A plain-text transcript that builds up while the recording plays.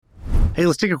Hey,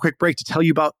 let's take a quick break to tell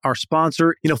you about our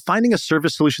sponsor. Finding a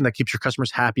service solution that keeps your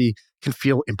customers happy can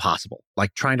feel impossible,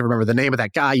 like trying to remember the name of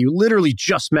that guy you literally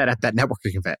just met at that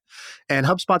networking event. And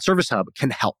HubSpot Service Hub can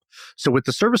help. So with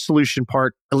the service solution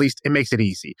part, at least it makes it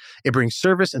easy. It brings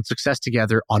service and success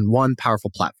together on one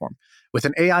powerful platform with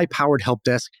an AI-powered help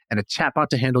desk and a chatbot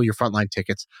to handle your frontline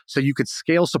tickets so you could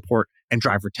scale support and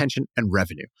drive retention and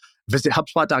revenue. Visit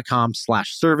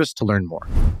HubSpot.com/service to learn more.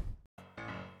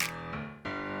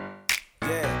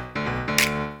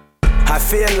 I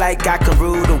feel like I can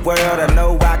rule the world. I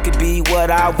know I could be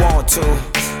what I want to.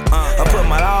 I put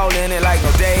my all in it like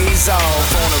no days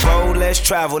off. On the road, let's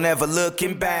travel, never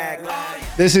looking back.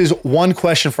 This is One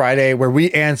Question Friday, where we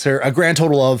answer a grand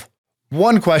total of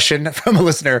one question from a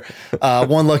listener.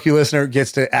 One lucky listener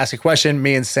gets to ask a question.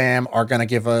 Me and Sam are going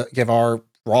to give our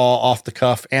raw, off the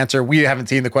cuff answer. We haven't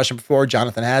seen the question before.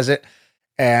 Jonathan has it,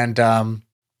 and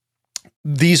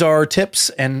these are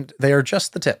tips, and they are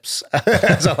just the tips,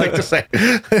 as I like to say.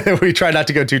 We try not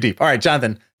to go too deep. All right,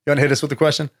 Jonathan, you want to hit us with the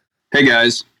question? Hey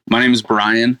guys, my name is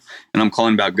Brian, and I'm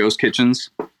calling about ghost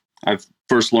kitchens. I've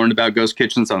first learned about ghost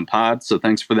kitchens on Pod, so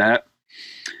thanks for that.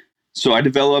 So I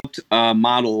developed a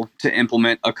model to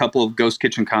implement a couple of ghost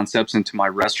kitchen concepts into my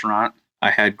restaurant.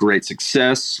 I had great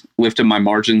success, lifted my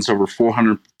margins over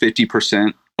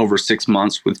 450% over 6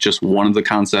 months with just one of the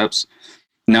concepts.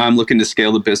 Now I'm looking to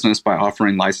scale the business by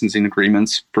offering licensing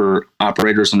agreements for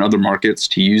operators in other markets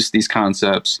to use these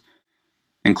concepts,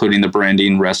 including the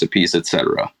branding, recipes,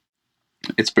 etc.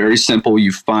 It's very simple.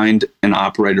 You find an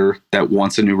operator that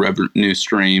wants a new revenue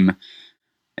stream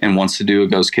and wants to do a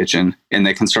ghost kitchen, and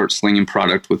they can start slinging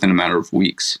product within a matter of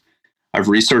weeks. I've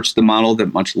researched the model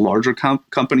that much larger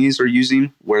companies are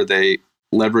using, where they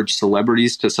leverage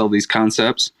celebrities to sell these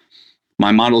concepts.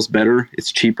 My model's better,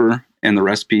 it's cheaper, and the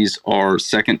recipes are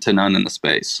second to none in the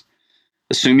space.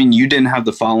 Assuming you didn't have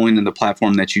the following in the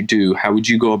platform that you do, how would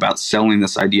you go about selling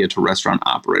this idea to restaurant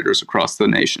operators across the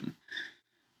nation?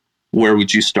 Where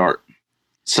would you start?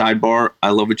 Sidebar, I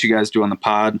love what you guys do on the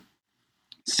pod.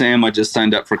 Sam, I just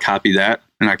signed up for Copy That,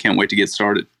 and I can't wait to get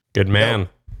started. Good man.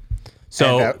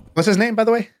 So, And, what's his name, by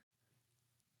the way?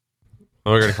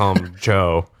 we're going to call him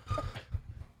Joe.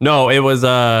 No, it was,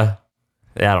 I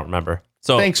don't remember.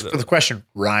 So Thanks for the question,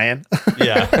 Ryan.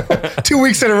 Yeah. 2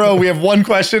 weeks in a row, we have one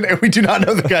question, and we do not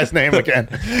know the guy's name again.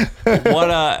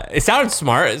 It sounded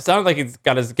smart. It sounded like he's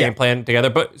got his game plan together.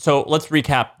 But so let's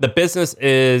recap. The business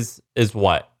is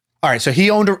what? All right, so he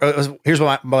owned, here's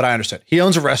what I understood. He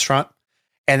owns a restaurant,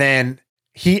 and then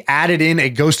he added in a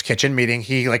ghost kitchen, meaning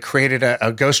he created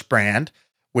a ghost brand,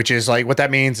 which is what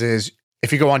that means is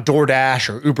if you go on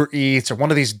DoorDash or Uber Eats or one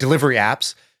of these delivery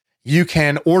apps, you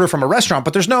can order from a restaurant,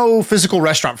 but there's no physical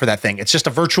restaurant for that thing. It's just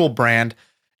a virtual brand.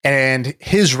 And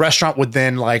his restaurant would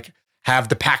then have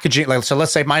the packaging. So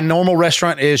let's say my normal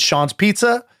restaurant is Sean's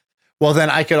Pizza. Well,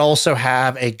 then I could also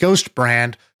have a ghost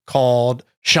brand called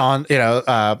Sean,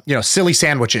 Silly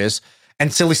Sandwiches.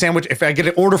 And Silly Sandwich, if I get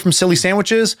an order from Silly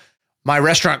Sandwiches, my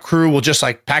restaurant crew will just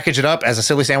package it up as a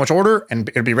Silly Sandwich order and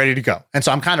it'll be ready to go. And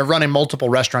so I'm kind of running multiple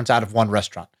restaurants out of one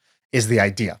restaurant is the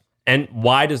idea. And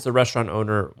why does the restaurant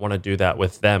owner want to do that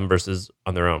with them versus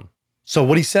on their own? So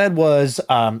what he said was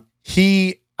I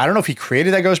don't know if he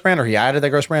created that ghost brand or he added that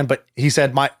ghost brand, but he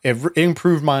said it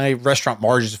improved my restaurant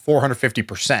margins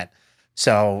 450%.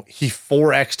 So he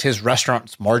 4x'd his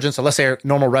restaurant's margin. So let's say a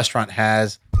normal restaurant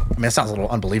has, it sounds a little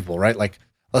unbelievable, right?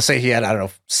 Let's say he had,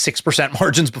 6%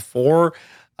 margins before,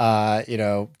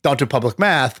 don't do public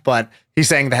math, but he's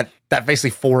saying that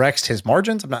basically 4x'd his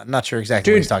margins. I'm not sure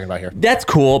exactly what he's talking about here. That's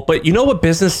cool. But you know what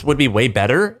business would be way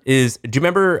better is, do you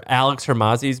remember Alex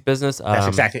Hermazi's business? That's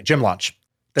exactly it. Gym Launch.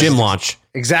 Gym Launch.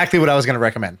 Exactly what I was going to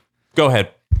recommend. Go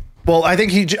ahead. Well, I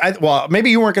think maybe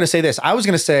you weren't going to say this. I was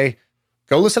going to say,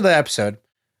 go listen to the episode.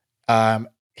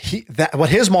 What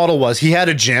his model was, he had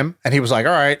a gym and he was like,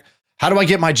 all right, how do I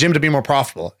get my gym to be more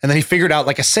profitable? And then he figured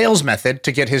out a sales method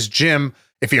to get his gym.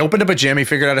 If he opened up a gym, he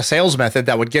figured out a sales method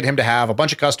that would get him to have a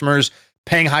bunch of customers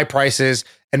paying high prices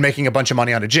and making a bunch of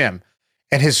money on a gym.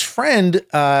 And his friend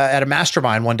at a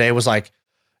mastermind one day was like,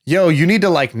 yo, you need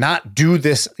to not do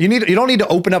this. You don't need to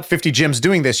open up 50 gyms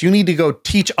doing this. You need to go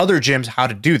teach other gyms how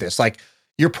to do this.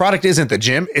 Your product isn't the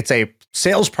gym. It's a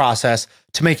sales process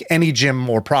to make any gym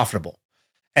more profitable.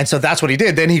 And so that's what he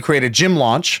did. Then he created Gym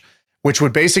Launch, which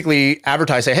would basically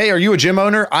advertise, say, hey, are you a gym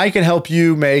owner? I can help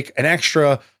you make an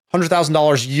extra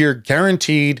 $100,000 a year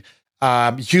guaranteed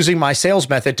using my sales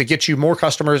method to get you more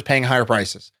customers paying higher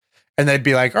prices. And they'd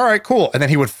be like, all right, cool. And then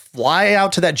he would fly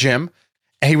out to that gym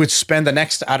and he would spend the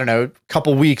next,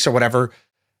 couple weeks or whatever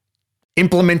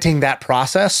implementing that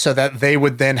process so that they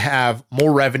would then have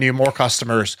more revenue, more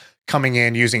customers, coming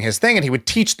in using his thing, and he would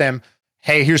teach them,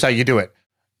 hey, here's how you do it.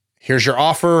 Here's your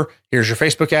offer. Here's your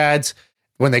Facebook ads.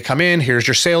 When they come in, here's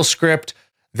your sales script.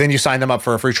 Then you sign them up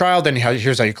for a free trial. Then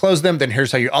here's how you close them. Then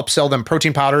here's how you upsell them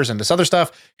protein powders and this other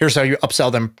stuff. Here's how you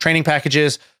upsell them training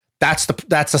packages. That's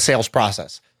the sales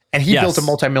process. And he built a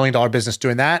multi-million-dollar business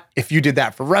doing that. If you did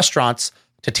that for restaurants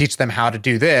to teach them how to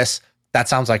do this, that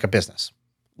sounds like a business.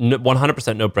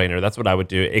 100% no-brainer. That's what I would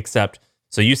do, except,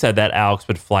 so you said that Alex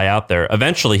would fly out there.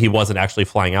 Eventually, he wasn't actually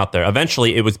flying out there.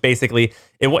 Eventually, it was basically,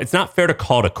 it's not fair to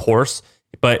call it a course,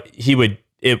 but he would,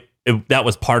 that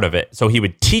was part of it. So he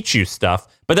would teach you stuff,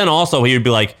 but then also he would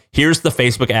be like, here's the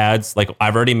Facebook ads. Like,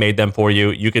 I've already made them for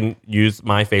you. You can use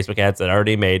my Facebook ads that I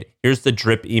already made. Here's the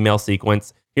drip email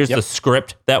sequence. Here's the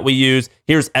script that we use.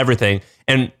 Here's everything.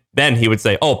 And then he would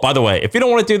say, oh, by the way, if you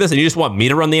don't want to do this and you just want me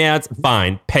to run the ads,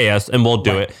 fine, pay us and we'll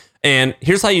do it. And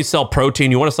here's how you sell protein.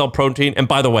 You want to sell protein. And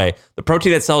by the way, the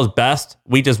protein that sells best,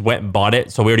 we just went and bought it.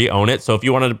 So we already own it. So if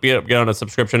you wanted to get on a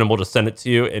subscription and we'll just send it to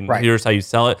you and here's how you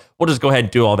sell it, we'll just go ahead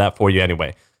and do all that for you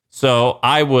anyway. So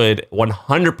I would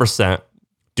 100%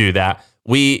 do that.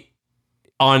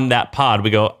 On that pod, we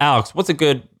go, Alex, what's a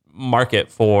good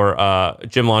market for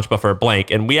gym launch, but for blank?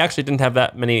 And we actually didn't have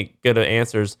that many good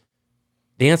answers.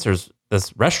 The answer is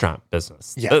this restaurant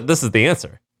business. Yeah. This is the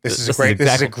answer. This is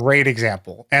a great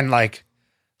example. And like,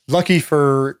 lucky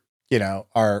for,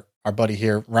 our buddy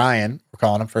here, Ryan, we're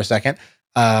calling him for a second,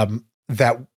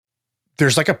 that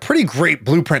there's like a pretty great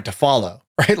blueprint to follow,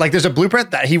 right? Like there's a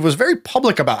blueprint that he was very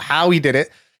public about how he did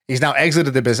it. He's now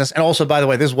exited the business. And also, by the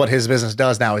way, this is what his business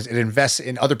does now, is it invests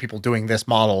in other people doing this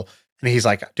model. And he's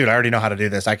like, dude, I already know how to do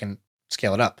this. I can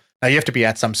scale it up. Now you have to be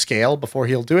at some scale before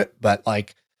he'll do it. But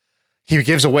like, he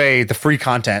gives away the free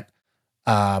content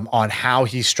on how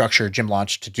he structured Gym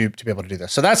Launch to be able to do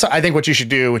this. So that's, I think, what you should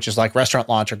do, which is like restaurant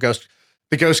launch or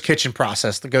the Ghost Kitchen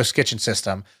process, the Ghost Kitchen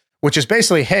system, which is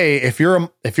basically, hey, if you're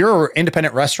an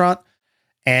independent restaurant,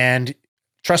 and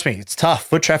trust me, it's tough.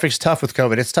 Foot traffic's tough with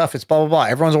COVID. It's tough. It's blah, blah, blah.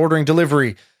 Everyone's ordering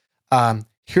delivery.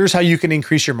 Here's how you can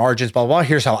increase your margins, blah, blah, blah.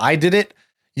 Here's how I did it.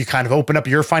 You kind of open up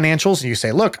your financials and you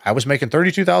say, look, I was making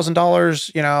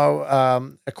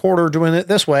 $32,000, a quarter doing it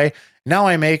this way. Now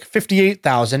I make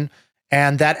 $58,000.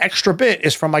 And that extra bit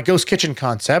is from my Ghost Kitchen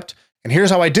concept. And here's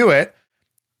how I do it.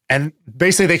 And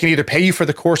basically they can either pay you for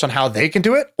the course on how they can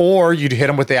do it, or you'd hit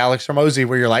them with the Alex Hormozi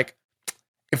where you're like,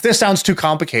 if this sounds too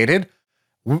complicated,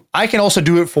 I can also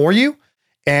do it for you.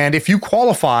 And if you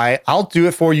qualify, I'll do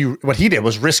it for you. What he did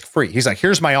was risk-free. He's like,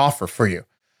 here's my offer for you.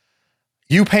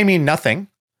 You pay me nothing.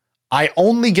 I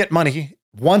only get money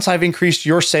once I've increased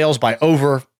your sales by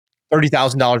over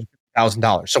 $30,000,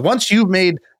 $50,000. So once you've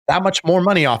made that much more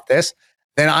money off this,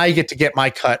 then I get to get my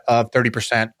cut of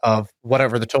 30% of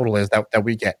whatever the total is that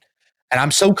we get. And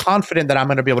I'm so confident that I'm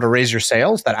going to be able to raise your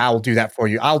sales that I'll do that for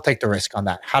you. I'll take the risk on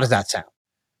that. How does that sound?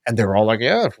 And they were all like,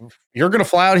 yeah, you're going to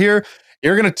fly out here.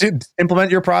 You're going to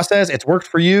implement your process. It's worked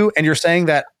for you. And you're saying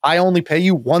that I only pay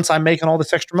you once I'm making all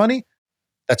this extra money.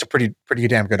 That's a pretty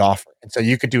damn good offer. And so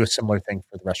you could do a similar thing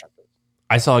for the restaurant business.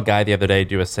 I saw a guy the other day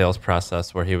do a sales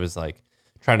process where he was like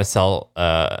trying to sell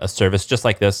a service just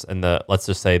like this. And let's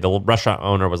just say the restaurant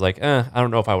owner was like, I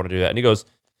don't know if I want to do that. And he goes,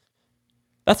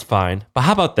 that's fine. But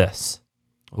how about this?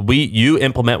 You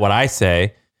implement what I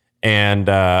say. And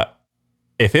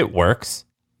if it works,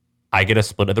 I get a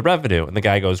split of the revenue. And the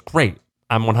guy goes, great.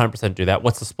 I'm 100% do that.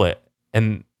 What's the split?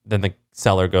 And then the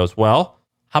seller goes, well,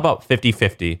 how about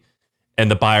 50-50? And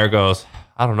the buyer goes,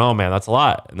 I don't know, man, that's a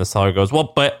lot. And the seller goes,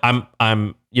 well, but I'm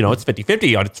it's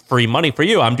 50-50. It's free money for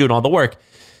you. I'm doing all the work.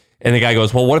 And the guy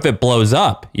goes, well, what if it blows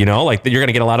up? Like you're going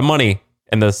to get a lot of money.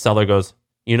 And the seller goes,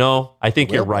 I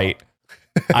think you're right.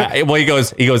 He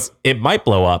goes, it might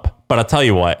blow up, but I'll tell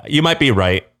you what, you might be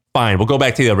right. Fine. We'll go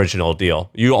back to the original deal.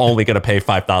 You only going to pay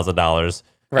 $5,000.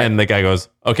 Right. And the guy goes,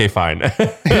 okay, fine. And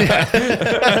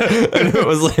it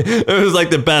was like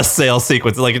the best sales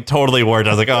sequence. Like it totally worked.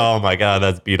 I was like, oh my God,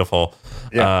 that's beautiful.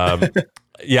 Yeah.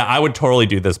 I would totally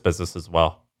do this business as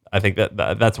well. I think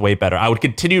that's way better. I would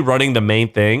continue running the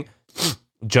main thing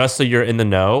just so you're in the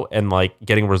know and like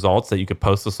getting results that you could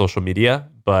post to social media.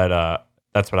 But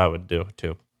that's what I would do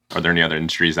too. Are there any other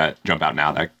industries that jump out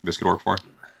now that this could work for?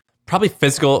 Probably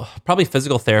physical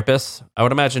therapists. I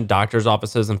would imagine doctors'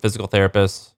 offices and physical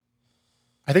therapists.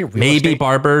 I think maybe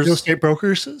barbers, real estate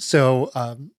brokers. So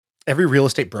every real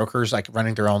estate broker is like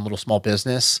running their own little small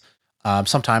business.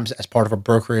 Sometimes as part of a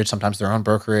brokerage, sometimes their own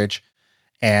brokerage.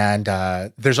 And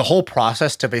there's a whole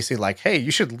process to basically like, hey,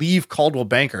 you should leave Coldwell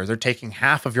Banker. They're taking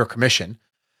half of your commission.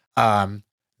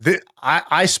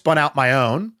 I spun out my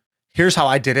own. Here's how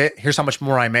I did it. Here's how much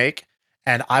more I make.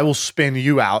 And I will spin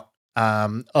you out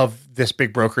of this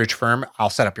big brokerage firm. I'll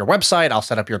set up your website. I'll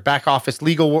set up your back office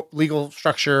legal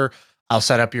structure. I'll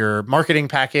set up your marketing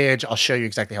package. I'll show you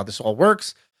exactly how this all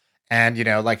works. And,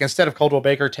 like instead of Coldwell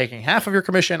Banker taking half of your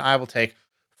commission, I will take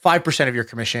 5% of your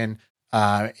commission,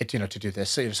 to do this.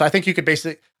 So I think you could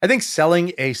I think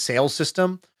selling a sales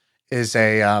system is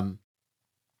a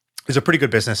pretty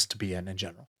good business to be in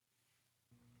general.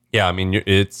 Yeah. I mean,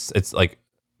 it's like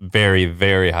very,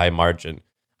 very high margin.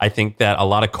 I think that a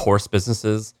lot of course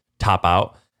businesses top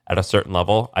out at a certain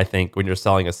level. I think when you're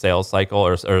selling a sales cycle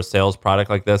or a sales product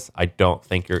like this, I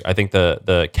think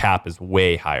the cap is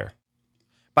way higher.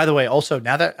 By the way, also,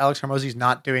 now that Alex Hormozi's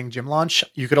not doing Gym Launch,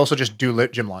 you could also just do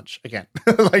Gym Launch again.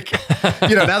 Now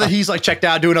that he's like checked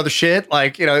out doing other shit,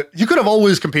 you could have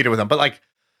always competed with him, but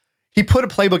he put a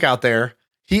playbook out there.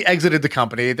 He exited the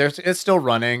company. It's still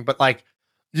running, but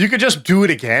you could just do it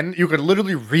again. You could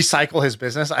literally recycle his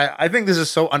business. I think this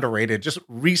is so underrated. Just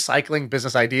recycling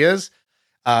business ideas.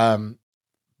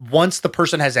 Once the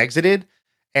person has exited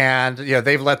and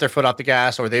they've let their foot off the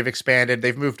gas or they've expanded,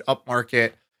 they've moved up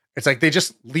market. It's like they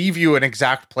just leave you an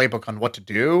exact playbook on what to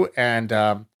do. And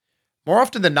more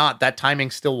often than not, that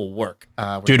timing still will work.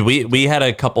 Dude, we had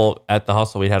a couple at The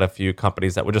Hustle. We had a few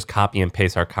companies that would just copy and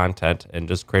paste our content and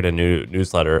just create a new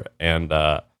newsletter. And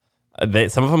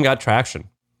some of them got traction.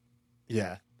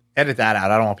 Yeah. Edit that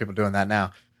out. I don't want people doing that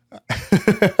now.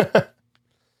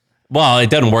 Well, it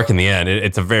doesn't work in the end.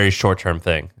 It's a very short-term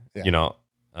thing,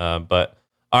 But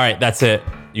all right, that's it.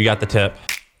 You got the tip.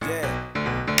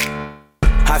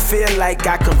 I feel like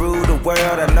I can rule the world.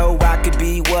 I know I can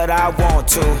be what I want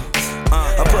to.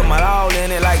 I put my all in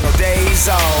it like no days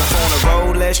off. On the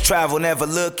road, let's travel, never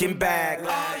looking back.